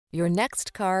Your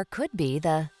next car could be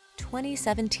the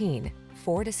 2017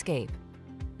 Ford Escape.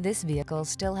 This vehicle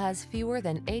still has fewer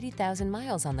than 80,000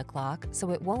 miles on the clock,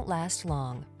 so it won't last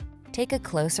long. Take a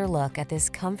closer look at this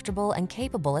comfortable and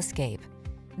capable Escape.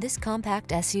 This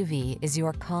compact SUV is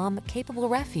your calm, capable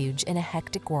refuge in a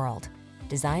hectic world.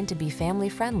 Designed to be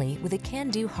family-friendly with a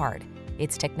can-do heart,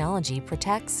 its technology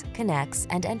protects, connects,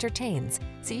 and entertains,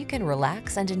 so you can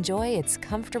relax and enjoy its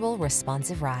comfortable,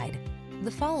 responsive ride. The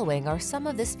following are some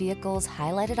of this vehicle's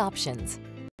highlighted options: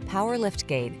 power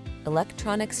liftgate,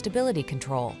 electronic stability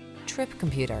control, trip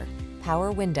computer,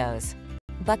 power windows,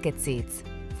 bucket seats,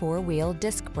 four-wheel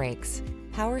disc brakes,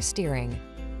 power steering.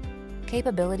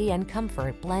 Capability and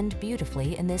comfort blend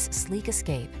beautifully in this sleek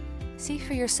Escape. See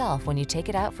for yourself when you take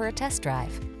it out for a test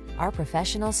drive. Our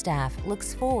professional staff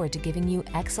looks forward to giving you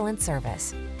excellent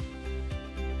service.